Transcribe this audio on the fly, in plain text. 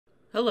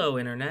Hello,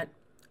 Internet.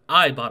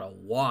 I bought a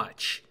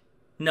watch.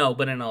 No,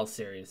 but in all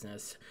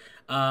seriousness,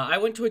 I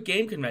went to a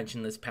game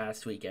convention this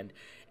past weekend,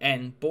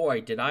 and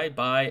boy, did I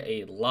buy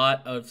a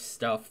lot of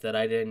stuff that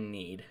I didn't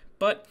need.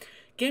 But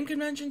game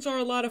conventions are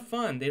a lot of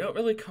fun. They don't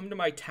really come to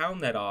my town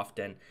that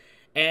often,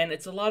 and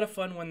it's a lot of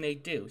fun when they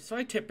do. So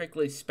I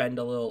typically spend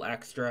a little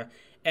extra,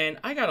 and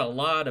I got a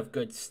lot of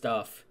good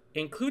stuff,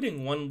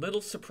 including one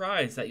little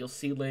surprise that you'll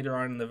see later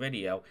on in the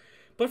video.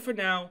 But for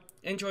now,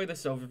 enjoy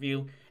this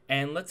overview,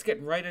 and let's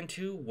get right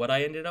into what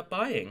I ended up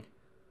buying.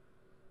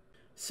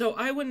 So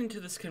I went into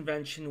this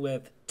convention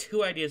with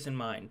two ideas in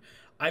mind.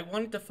 I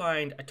wanted to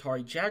find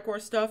Atari Jaguar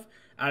stuff,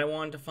 and I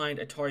wanted to find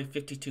Atari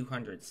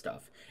 5200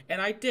 stuff.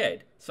 And I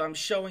did, so I'm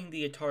showing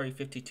the Atari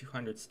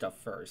 5200 stuff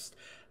first.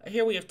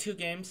 Here we have two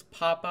games,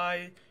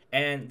 Popeye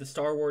and the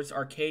Star Wars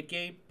arcade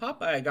game.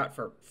 Popeye I got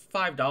for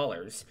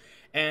 $5,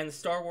 and the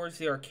Star Wars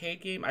the arcade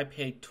game I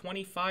paid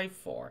 $25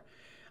 for.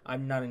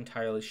 I'm not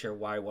entirely sure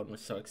why one was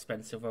so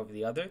expensive over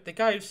the other. The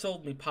guy who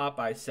sold me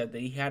Popeye said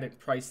that he hadn't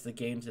priced the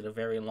games in a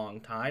very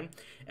long time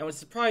and was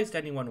surprised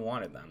anyone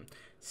wanted them.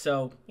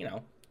 So,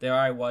 there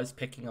I was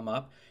picking them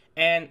up.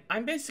 And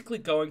I'm basically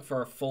going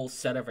for a full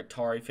set of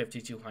Atari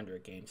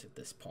 5200 games at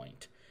this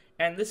point.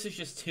 And this is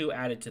just two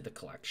added to the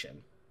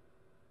collection.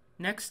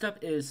 Next up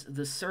is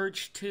The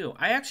Surge 2.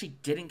 I actually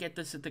didn't get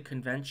this at the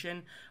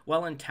convention.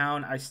 While in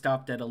town, I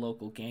stopped at a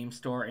local game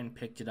store and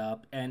picked it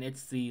up. And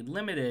it's the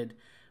limited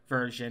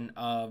version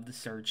of The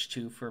Surge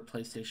 2 for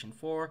PlayStation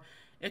 4.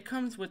 It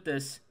comes with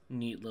this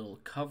neat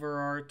little cover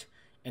art,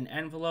 an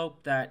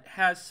envelope that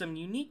has some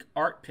unique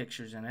art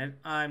pictures in it.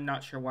 I'm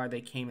not sure why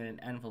they came in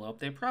an envelope.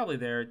 They're probably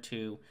there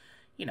to,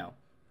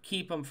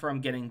 keep them from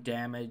getting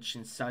damaged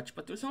and such,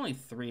 but there's only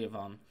 3 of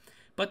them.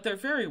 But they're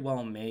very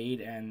well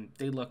made and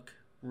they look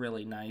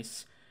really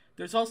nice.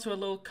 There's also a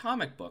little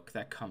comic book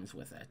that comes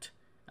with it.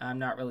 I'm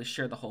not really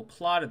sure the whole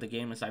plot of the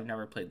game as I've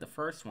never played the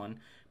first one,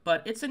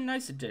 but it's a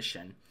nice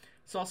addition.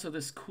 There's also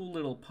this cool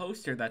little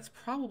poster that's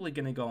probably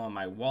going to go on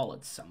my wall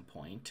at some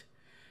point.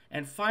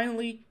 And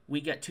finally,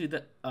 we get to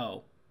the...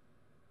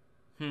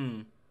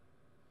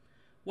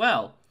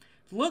 Well,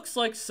 looks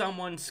like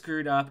someone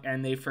screwed up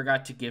and they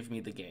forgot to give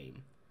me the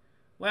game.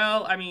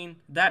 Well, I mean,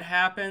 that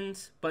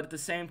happens, but at the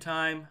same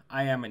time,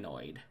 I am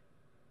annoyed.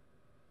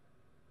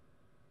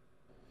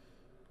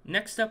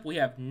 Next up, we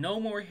have No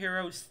More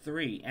Heroes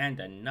 3 and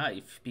a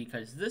knife,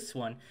 because this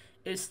one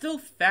is still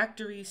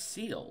factory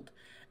sealed,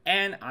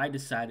 and I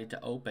decided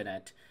to open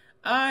it.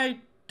 I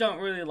don't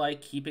really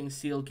like keeping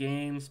sealed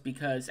games,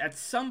 because at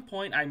some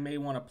point I may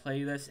want to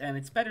play this, and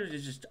it's better to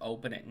just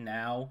open it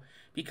now,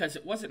 because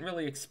it wasn't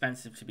really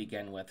expensive to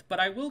begin with. But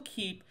I will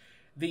keep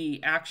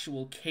the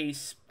actual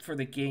case for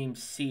the game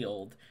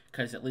sealed,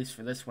 because at least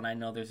for this one I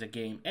know there's a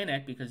game in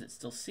it, because it's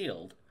still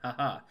sealed.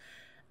 Haha.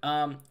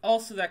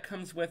 Also that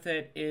comes with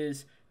it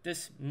is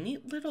this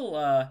neat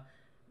little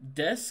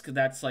disc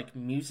that's like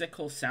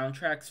musical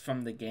soundtracks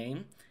from the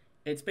game.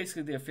 It's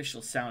basically the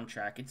official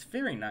soundtrack. It's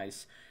very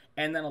nice.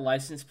 And then a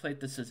license plate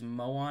that says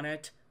Mo on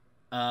it.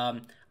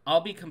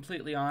 I'll be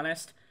completely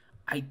honest,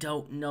 I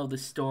don't know the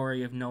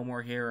story of No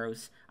More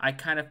Heroes. I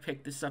kind of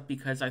picked this up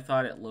because I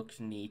thought it looked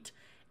neat.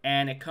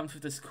 And it comes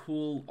with this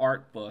cool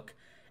art book.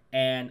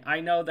 And I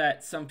know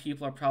that some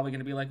people are probably going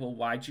to be like, well,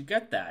 why'd you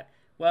get that?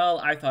 Well,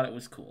 I thought it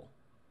was cool.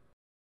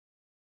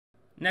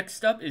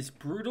 Next up is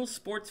Brutal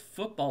Sports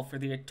Football for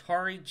the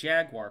Atari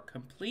Jaguar,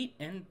 complete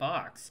in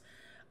box.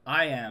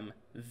 I am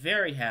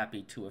very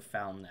happy to have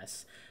found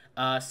this.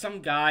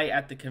 Some guy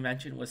at the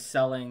convention was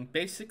selling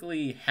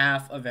basically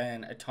half of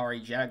an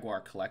Atari Jaguar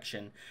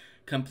collection,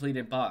 complete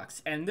in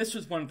box. And this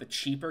was one of the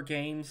cheaper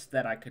games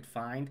that I could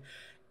find.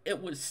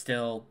 It was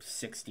still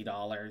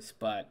 $60,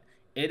 but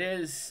it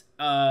is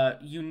a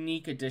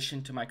unique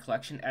addition to my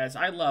collection as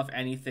I love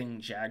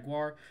anything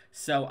Jaguar,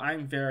 so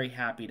I'm very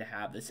happy to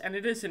have this. And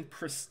it is in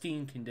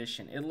pristine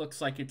condition. It looks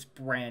like it's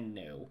brand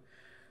new.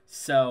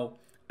 So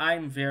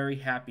I'm very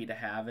happy to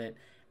have it.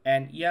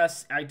 And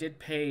yes, I did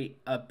pay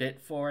a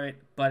bit for it,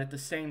 but at the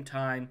same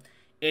time,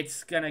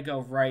 it's going to go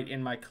right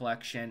in my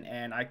collection,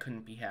 and I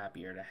couldn't be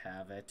happier to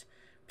have it.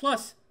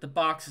 Plus, the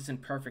box is in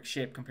perfect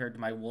shape compared to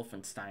my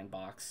Wolfenstein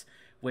box,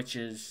 which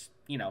is,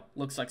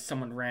 looks like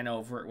someone ran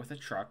over it with a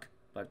truck,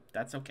 but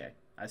that's okay.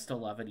 I still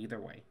love it either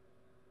way.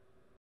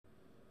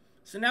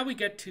 So now we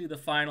get to the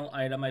final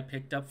item I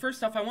picked up.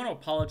 First off, I want to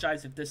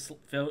apologize if this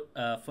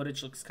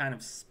footage looks kind of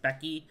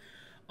specky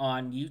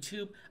on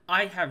YouTube.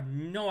 I have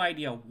no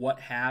idea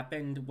what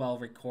happened while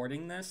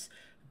recording this,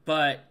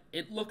 but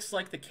it looks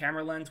like the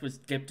camera lens was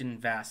dipped in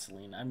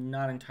Vaseline. I'm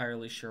not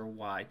entirely sure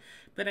why.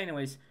 But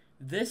anyways,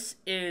 this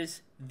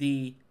is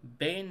the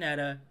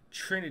Bayonetta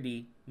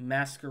Trinity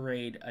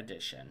Masquerade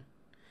Edition.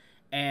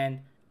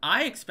 And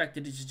I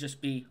expected it to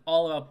just be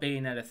all about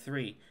Bayonetta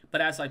 3,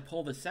 but as I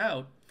pull this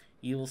out,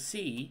 you will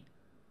see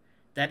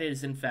that it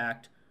is in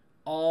fact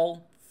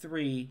all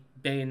 3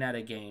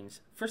 Bayonetta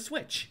games for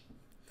Switch.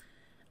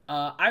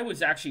 I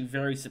was actually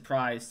very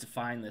surprised to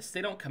find this.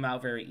 They don't come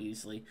out very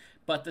easily,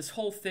 but this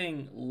whole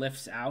thing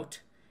lifts out,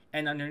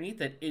 and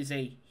underneath it is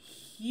a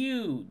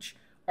huge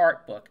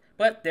art book.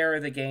 But there are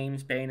the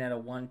games, Bayonetta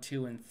 1,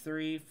 2, and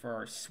 3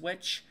 for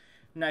Switch.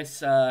 Nice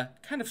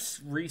kind of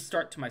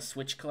restart to my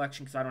Switch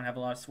collection because I don't have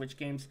a lot of Switch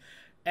games.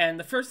 And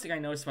the first thing I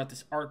noticed about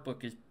this art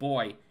book is,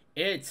 boy,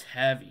 it's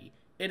heavy.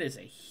 It is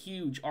a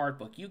huge art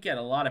book. You get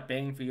a lot of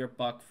bang for your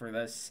buck for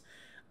this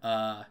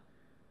art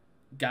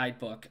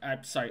book.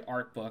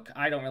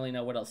 I don't really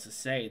know what else to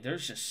say.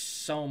 There's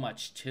just so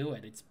much to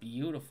it. It's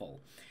beautiful.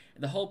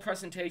 The whole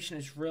presentation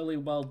is really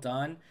well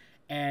done.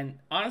 And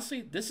honestly,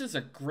 this is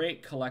a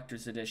great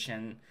collector's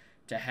edition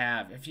to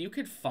have. If you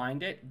could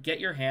find it, get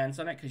your hands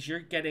on it because you're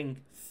getting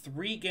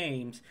 3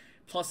 games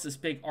plus this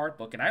big art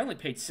book. And I only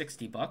paid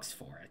 $60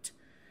 for it.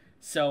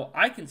 So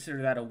I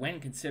consider that a win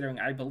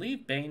considering I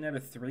believe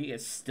Bayonetta 3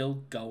 is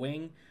still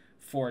going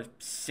for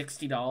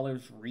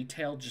 $60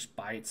 retail just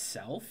by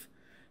itself.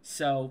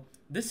 So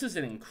this is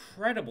an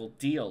incredible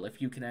deal if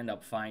you can end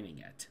up finding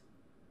it.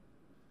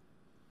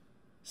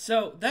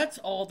 So that's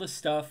all the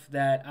stuff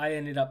that I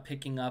ended up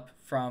picking up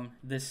from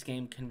this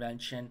game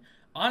convention.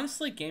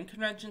 Honestly, game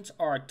conventions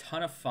are a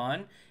ton of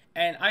fun,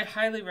 and I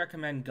highly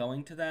recommend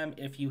going to them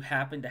if you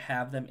happen to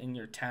have them in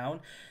your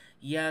town.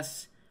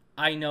 Yes,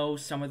 I know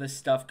some of this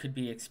stuff could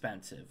be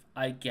expensive.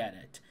 I get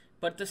it.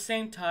 But at the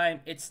same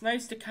time, it's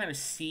nice to kind of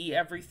see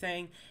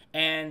everything,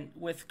 and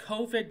with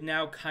COVID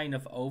now kind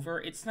of over,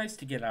 it's nice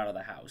to get out of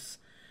the house.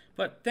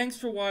 But thanks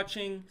for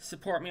watching,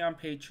 support me on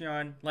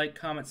Patreon, like,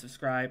 comment,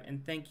 subscribe,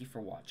 and thank you for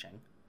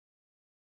watching.